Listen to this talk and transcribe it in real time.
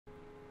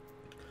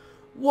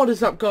What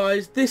is up,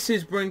 guys? This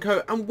is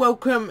Brinko and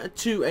welcome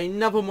to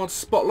another mod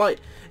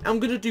spotlight. I'm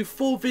going to do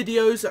 4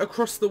 videos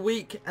across the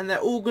week and they're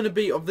all going to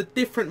be of the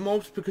different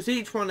mobs because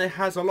each one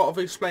has a lot of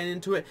explaining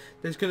to it.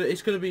 It's going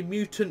to be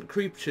mutant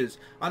creatures.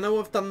 I know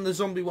I've done the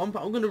zombie one,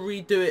 but I'm going to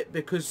redo it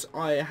because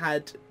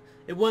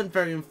it weren't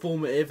very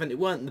informative and it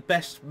weren't the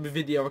best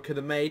video I could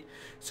have made.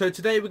 So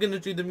today we're going to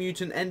do the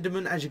Mutant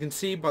Enderman, as you can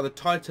see by the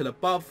title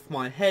above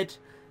my head.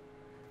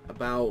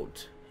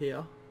 About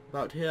here.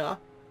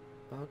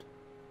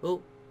 Oh,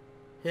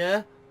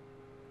 here,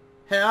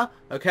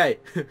 okay.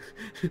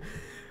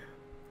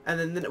 And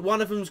then one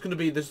of them's going to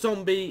be the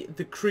zombie,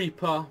 the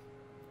creeper,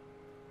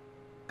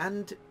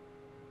 and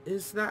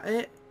is that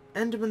it?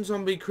 Enderman,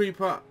 zombie,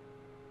 creeper.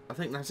 I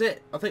think that's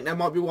it. I think there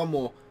might be one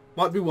more.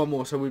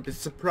 So we'd be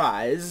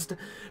surprised.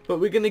 But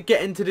we're going to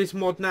get into this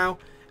mod now,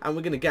 and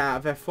we're going to get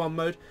out of F1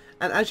 mode.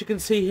 And as you can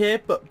see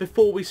here, but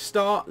before we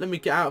start, let me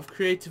get out of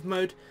creative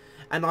mode.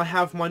 And I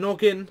have my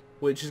noggin,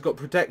 which has got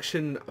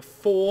protection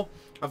 4.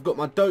 I've got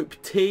my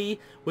dope T,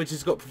 which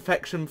has got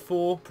protection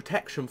 4.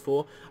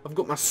 I've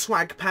got my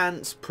swag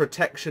pants,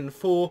 protection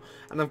 4.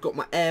 And I've got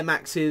my Air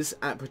Maxes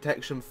at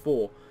protection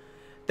 4.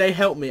 They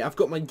help me. I've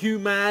got my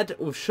UMAD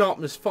with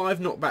sharpness 5,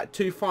 knockback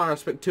 2, fire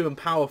aspect 2 and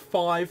power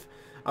 5.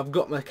 I've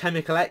got my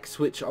chemical X,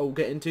 which I'll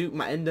get into.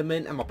 My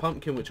Enderman and my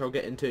pumpkin, which I'll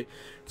get into.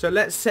 So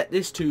let's set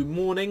this to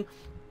morning.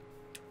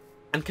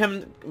 And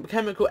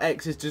chemical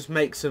X's just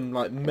makes them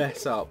like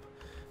mess up.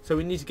 So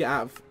we need to get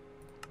out of...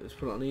 Let's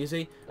put it on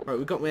easy. Right,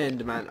 we've got my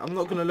Enderman. I'm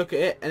not going to look at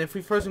it. And if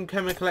we throw some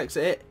chemical X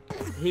at it,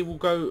 he will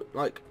go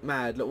like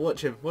mad. Look,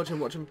 watch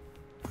him.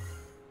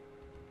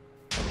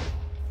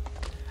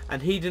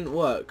 And he didn't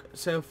work.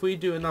 So if we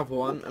do another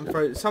one and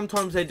throw...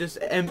 Sometimes they just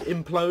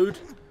implode.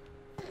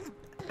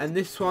 And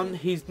this one,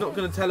 he's not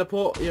going to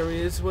teleport. Here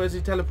he is. Where's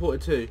he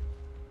teleported to?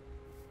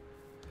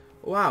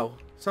 Wow.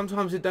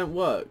 Sometimes it don't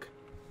work.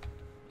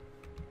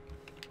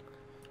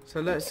 So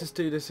let's just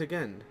do this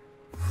again.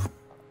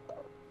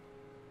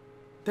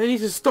 They need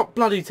to stop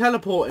bloody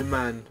teleporting,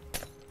 man.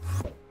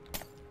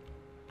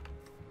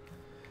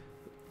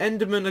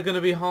 Endermen are going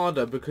to be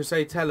harder because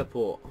they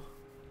teleport.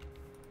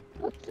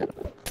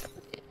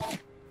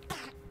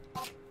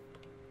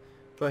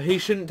 But he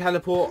shouldn't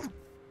teleport.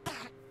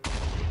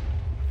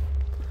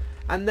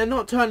 And they're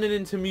not turning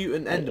into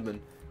mutant Endermen.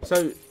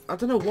 So, I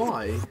don't know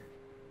why.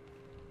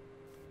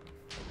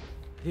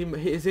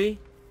 Is he?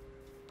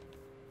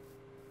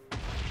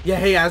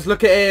 Yeah, he has.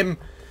 Look at him.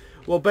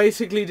 Well,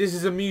 basically, this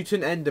is a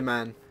mutant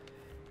Enderman.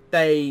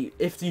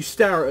 If you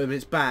stare at them,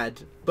 it's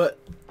bad. But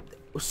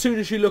as soon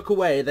as you look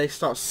away, they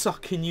start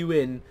sucking you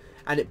in,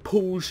 and it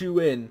pulls you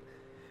in.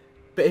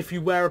 But if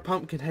you wear a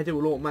pumpkin head, it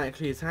will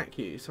automatically attack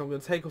you. So I'm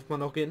going to take off my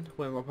noggin,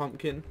 wear my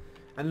pumpkin,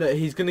 and look,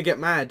 he's going to get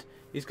mad.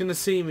 He's going to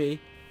see me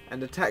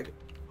and attack.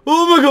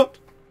 Oh my god!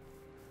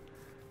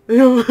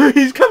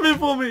 He's coming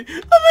for me!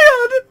 Oh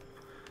my god!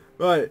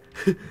 Right,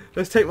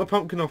 let's take my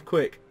pumpkin off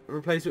quick and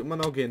replace it with my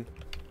noggin.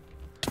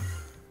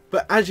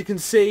 But as you can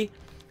see,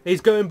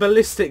 he's going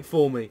ballistic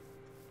for me.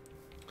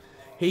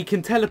 He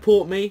can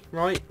teleport me,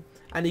 right?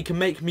 And he can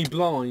make me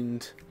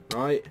blind,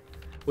 right?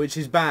 Which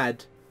is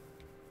bad.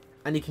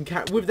 And he can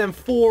carry, with them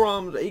 4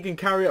 arms, he can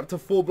carry up to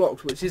 4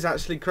 blocks, which is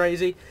actually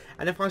crazy.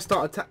 And if I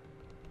start attack...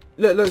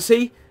 Look,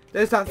 see?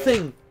 There's that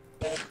thing.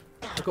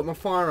 I've got my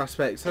fire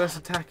aspect, so let's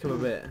attack him a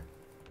bit.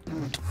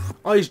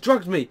 Oh, he's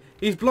drugged me.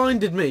 He's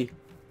blinded me.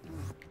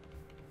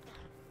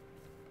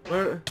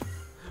 Where...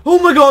 Oh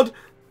my god!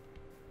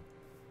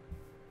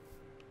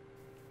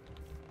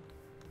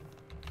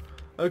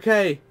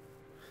 Okay,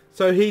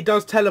 so he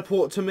does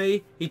teleport to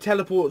me. He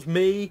teleports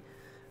me.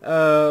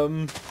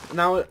 Now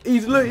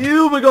he's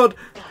oh my god!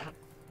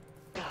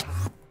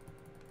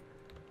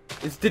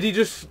 Did he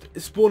just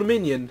spawn a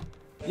minion?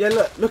 Yeah,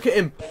 look at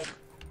him.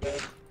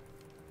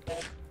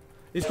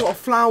 He's got a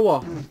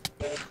flower.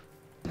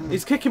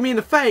 He's kicking me in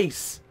the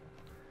face.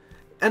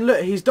 And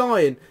look, he's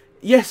dying.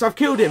 Yes, I've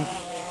killed him.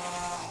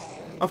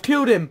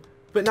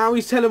 But now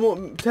he's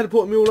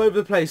teleporting me all over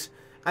the place.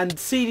 And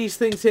see these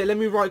things here. Let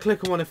me right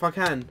click on one if I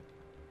can.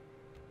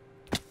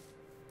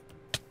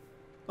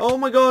 Oh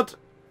my god.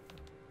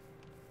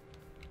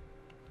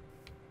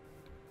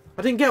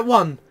 I didn't get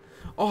one.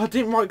 Oh, I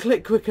didn't right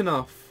click quick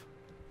enough.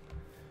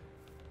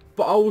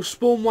 But I will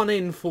spawn one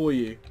in for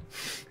you.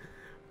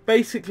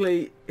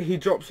 Basically, he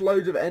drops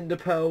loads of ender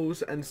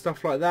pearls and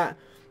stuff like that.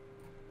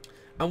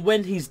 And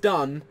when he's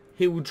done,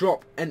 he will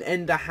drop an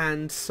ender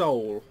hand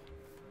soul.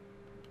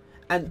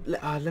 And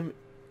let me...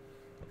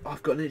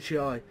 I've got an itchy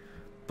eye.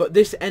 But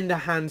this ender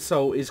hand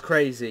soul is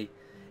crazy.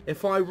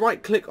 If I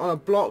right click on a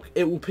block,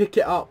 it will pick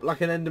it up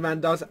like an enderman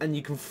does, and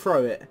you can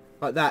throw it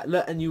like that.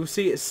 Look, and you will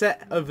see it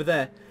set over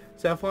there.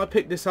 So if I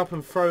pick this up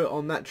and throw it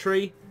on that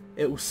tree,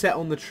 it will set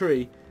on the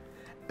tree.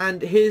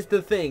 And here's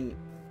the thing.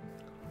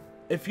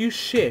 If you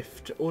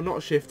shift, or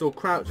not shift, or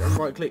crouch and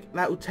right click,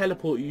 that will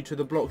teleport you to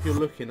the block you're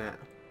looking at.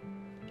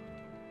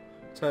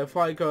 So if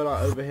I go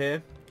like over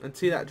here, and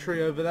see that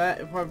tree over there,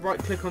 if I right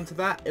click onto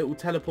that, it will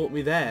teleport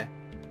me there.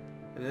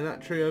 And then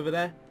that tree over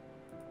there,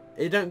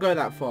 it don't go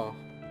that far.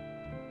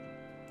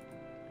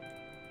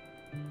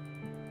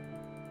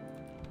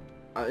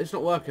 It's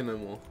not working no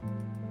more.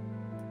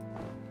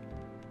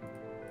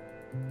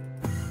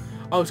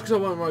 Oh, it's because I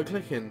wasn't right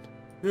clicking.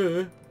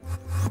 Yeah.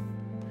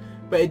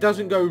 But it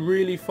doesn't go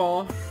really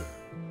far.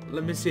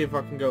 Let me see if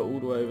I can go all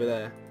the way over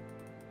there.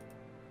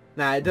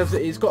 Nah, it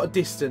doesn't. It's got a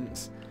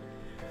distance.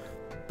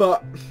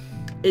 But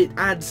it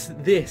adds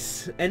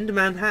this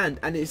Enderman hand,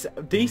 and it's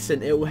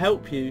decent. It will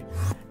help you.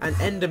 And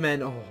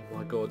Endermen, oh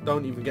my god,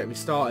 don't even get me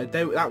started.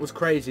 That was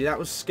crazy. That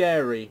was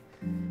scary.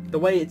 The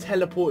way it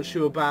teleports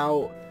you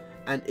about,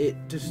 and it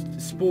just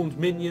spawns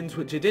minions,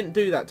 which it didn't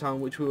do that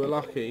time, which we were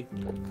lucky.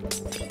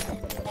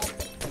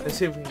 Let's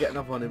see if we can get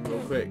enough on him real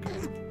quick.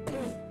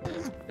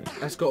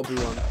 That's got to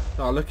be one.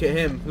 Oh, look at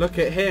him. Look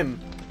at him.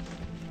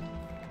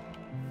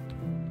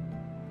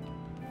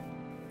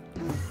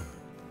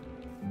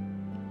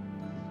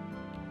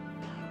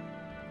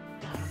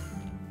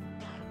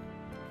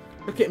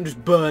 Look at him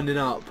just burning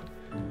up.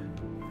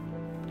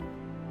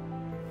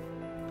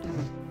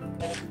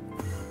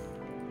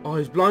 Oh,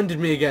 he's blinded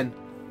me again.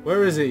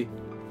 Where is he?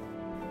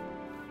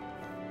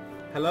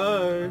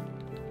 Hello?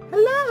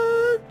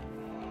 Hello?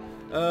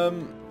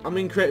 I'm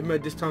in creative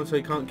mode this time, so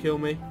he can't kill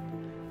me.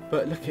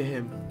 But look at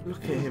him.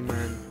 Look at him,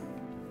 man.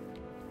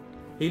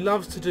 He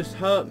loves to just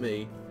hurt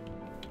me.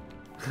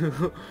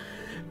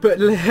 But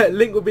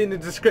link will be in the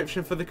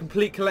description for the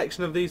complete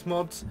collection of these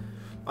mods.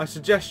 I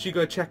suggest you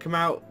go check them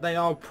out. They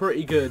are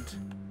pretty good.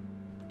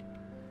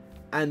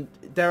 And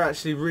they're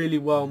actually really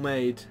well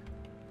made.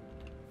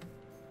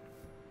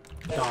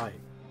 Die.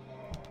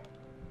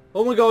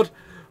 Oh my god.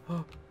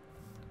 Oh.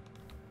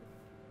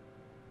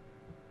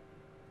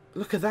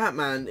 Look at that,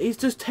 man. He's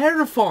just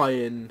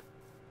terrifying.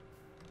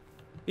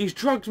 He's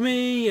drugged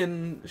me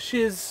and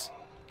shiz.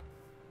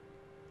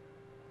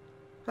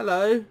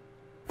 Hello.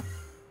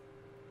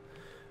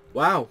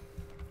 Wow.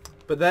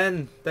 But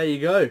then, there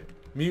you go.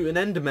 Mutant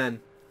Enderman.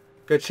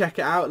 Go check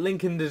it out.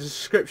 Link in the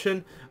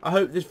description. I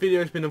hope this video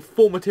has been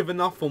informative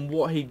enough on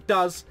what he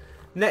does.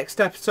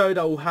 Next episode,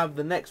 I will have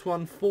the next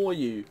one for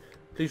you.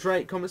 Please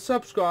rate, comment,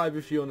 subscribe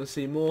if you want to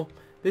see more.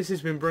 This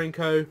has been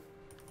Brinko.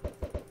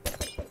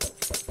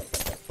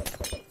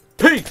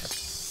 Peace!